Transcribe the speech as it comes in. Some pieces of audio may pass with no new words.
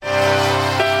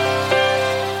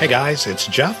Hey guys, it's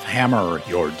Jeff Hammer,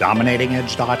 your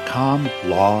DominatingEdge.com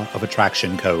Law of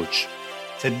Attraction coach.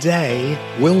 Today,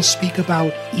 we'll speak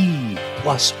about E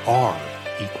plus R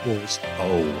equals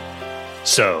O.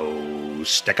 So,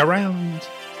 stick around.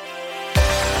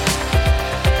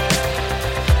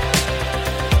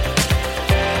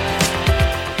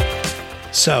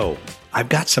 So, I've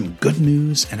got some good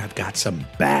news and I've got some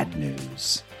bad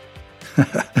news.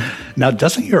 Now,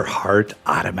 doesn't your heart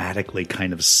automatically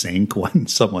kind of sink when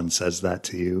someone says that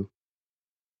to you?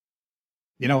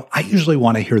 You know, I usually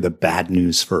want to hear the bad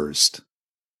news first.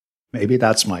 Maybe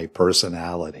that's my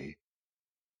personality.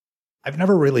 I've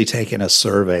never really taken a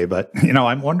survey, but,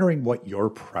 I'm wondering what your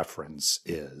preference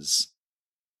is.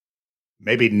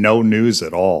 Maybe no news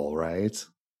at all, right?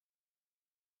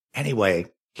 Anyway,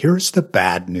 here's the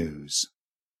bad news.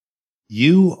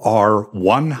 You are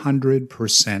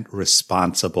 100%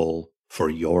 responsible for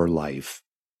your life.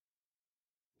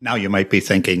 Now you might be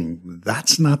thinking,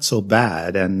 that's not so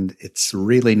bad, and it's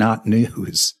really not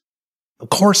news. Of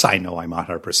course I know I'm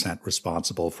 100%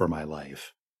 responsible for my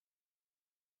life.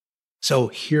 So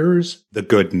here's the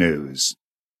good news.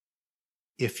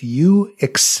 If you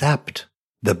accept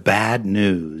the bad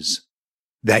news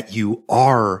that you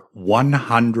are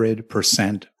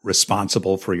 100%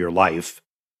 responsible for your life,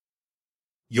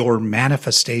 your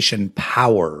manifestation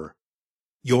power,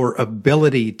 your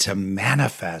ability to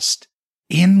manifest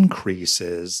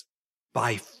increases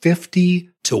by 50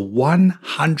 to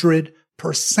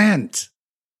 100%.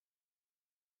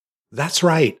 That's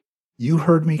right. You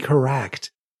heard me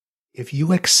correct. If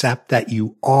you accept that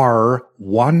you are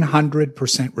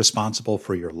 100% responsible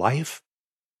for your life,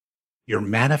 your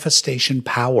manifestation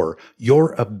power,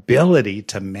 your ability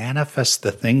to manifest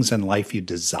the things in life you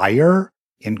desire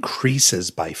increases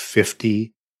by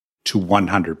 50 to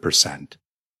 100%.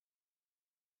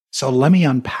 So let me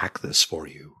unpack this for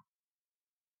you.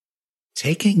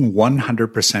 Taking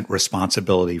 100%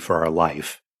 responsibility for our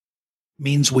life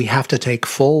means we have to take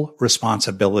full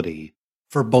responsibility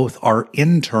for both our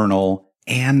internal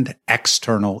and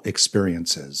external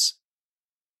experiences.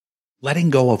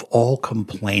 Letting go of all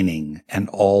complaining and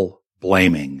all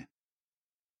blaming.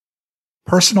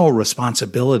 Personal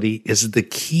responsibility is the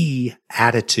key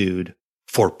attitude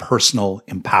for personal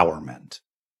empowerment.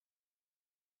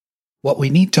 What we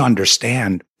need to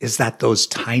understand is that those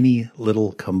tiny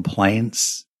little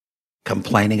complaints,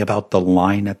 complaining about the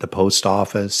line at the post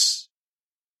office,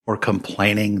 or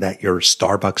complaining that your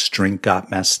Starbucks drink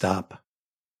got messed up,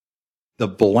 the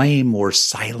blame we're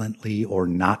silently or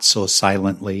not so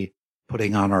silently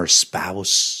putting on our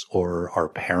spouse or our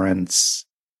parents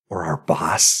or our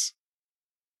boss,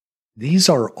 these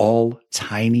are all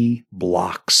tiny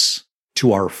blocks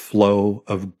to our flow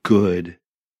of good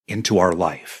into our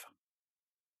life.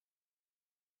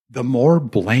 The more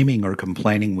blaming or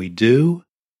complaining we do,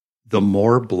 the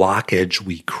more blockage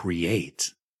we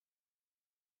create.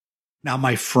 Now,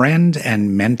 my friend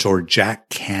and mentor, Jack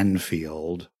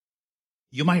Canfield,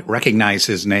 you might recognize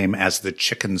his name as the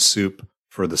chicken soup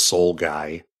for the soul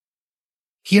guy.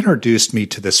 He introduced me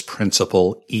to this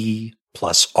principle, E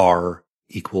plus R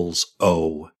equals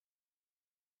O.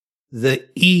 The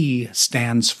E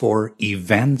stands for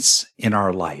events in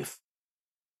our life.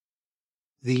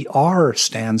 The R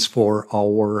stands for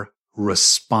our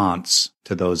response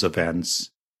to those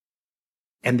events.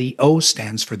 And the O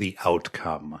stands for the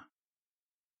outcome.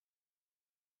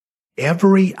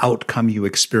 Every outcome you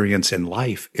experience in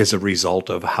life is a result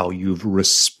of how you've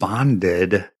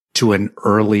responded to an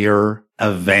earlier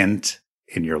event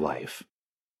in your life.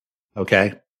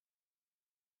 Okay?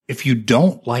 If you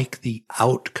don't like the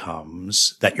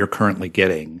outcomes that you're currently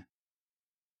getting,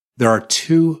 there are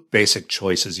two basic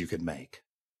choices you can make.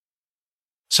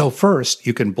 So first,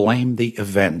 you can blame the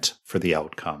event for the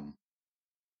outcome.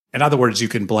 In other words, you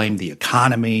can blame the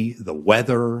economy, the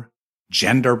weather,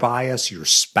 gender bias, your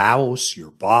spouse,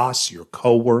 your boss, your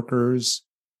coworkers,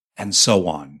 and so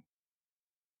on.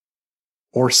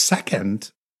 Or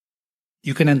second,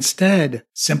 you can instead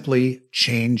simply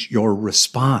change your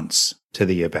response to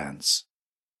the events,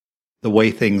 the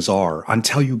way things are,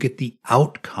 until you get the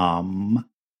outcome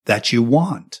that you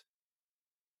want.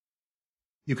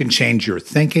 You can change your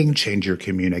thinking, change your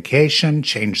communication,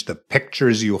 change the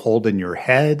pictures you hold in your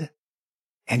head,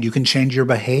 and you can change your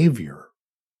behavior.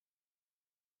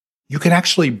 You can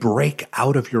actually break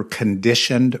out of your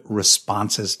conditioned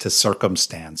responses to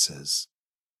circumstances,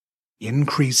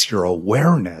 increase your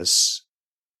awareness,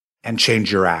 and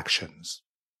change your actions.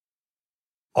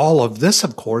 All of this,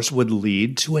 of course, would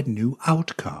lead to a new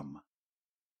outcome.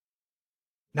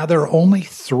 Now, there are only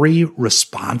 3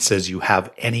 responses you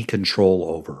have any control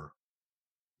over: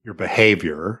 your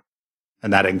behavior,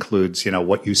 and that includes,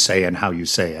 what you say and how you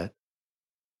say it.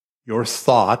 Your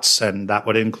thoughts, and that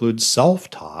would include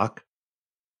self-talk.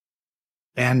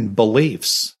 And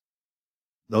beliefs.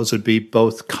 Those would be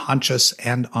both conscious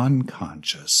and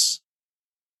unconscious.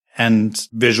 And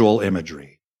visual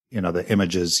imagery, the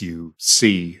images you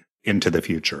see into the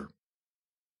future.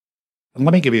 And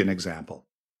let me give you an example.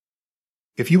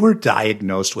 If you were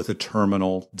diagnosed with a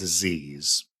terminal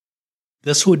disease,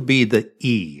 this would be the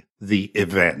E, the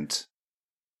event.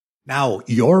 Now,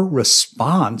 your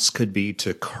response could be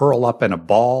to curl up in a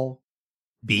ball,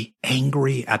 be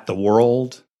angry at the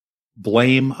world,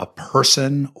 blame a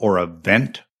person or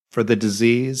event for the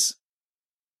disease,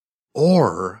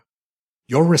 or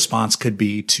your response could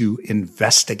be to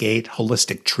investigate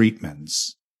holistic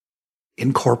treatments,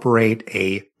 incorporate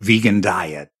a vegan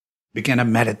diet, begin a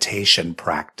meditation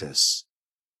practice,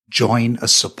 join a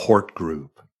support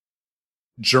group,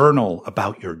 journal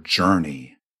about your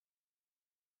journey.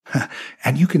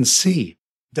 And you can see,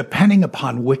 depending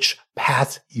upon which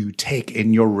path you take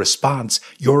in your response,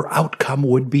 your outcome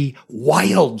would be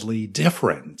wildly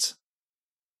different.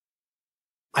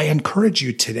 I encourage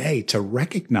you today to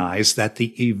recognize that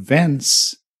the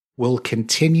events will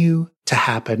continue to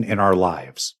happen in our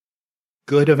lives.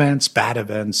 Good events, bad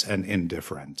events, and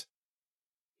indifferent.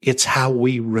 It's how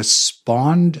we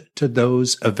respond to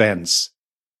those events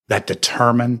that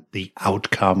determine the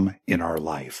outcome in our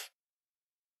life.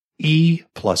 E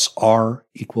plus R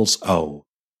equals O.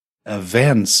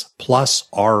 Events plus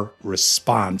our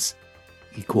response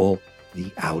equal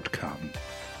the outcome.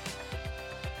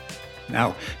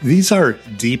 Now, these are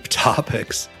deep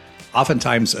topics,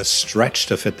 oftentimes a stretch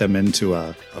to fit them into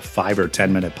a 5 or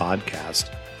 10 minute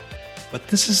podcast. But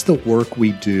this is the work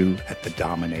we do at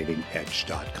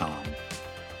thedominatingedge.com.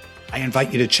 I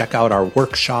invite you to check out our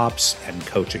workshops and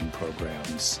coaching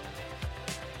programs.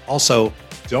 Also,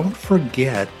 don't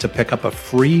forget to pick up a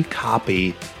free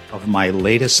copy of my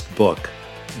latest book,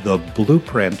 The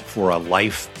Blueprint for a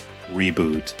Life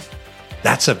Reboot.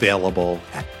 That's available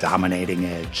at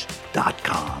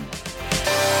dominatingedge.com.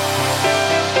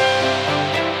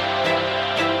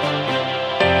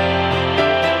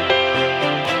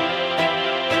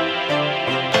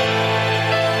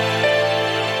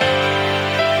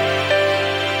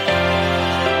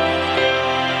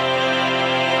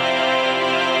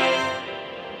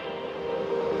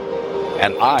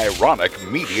 An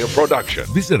Ironic Media Production.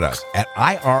 Visit us at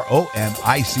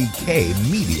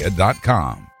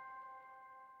ironickmedia.com.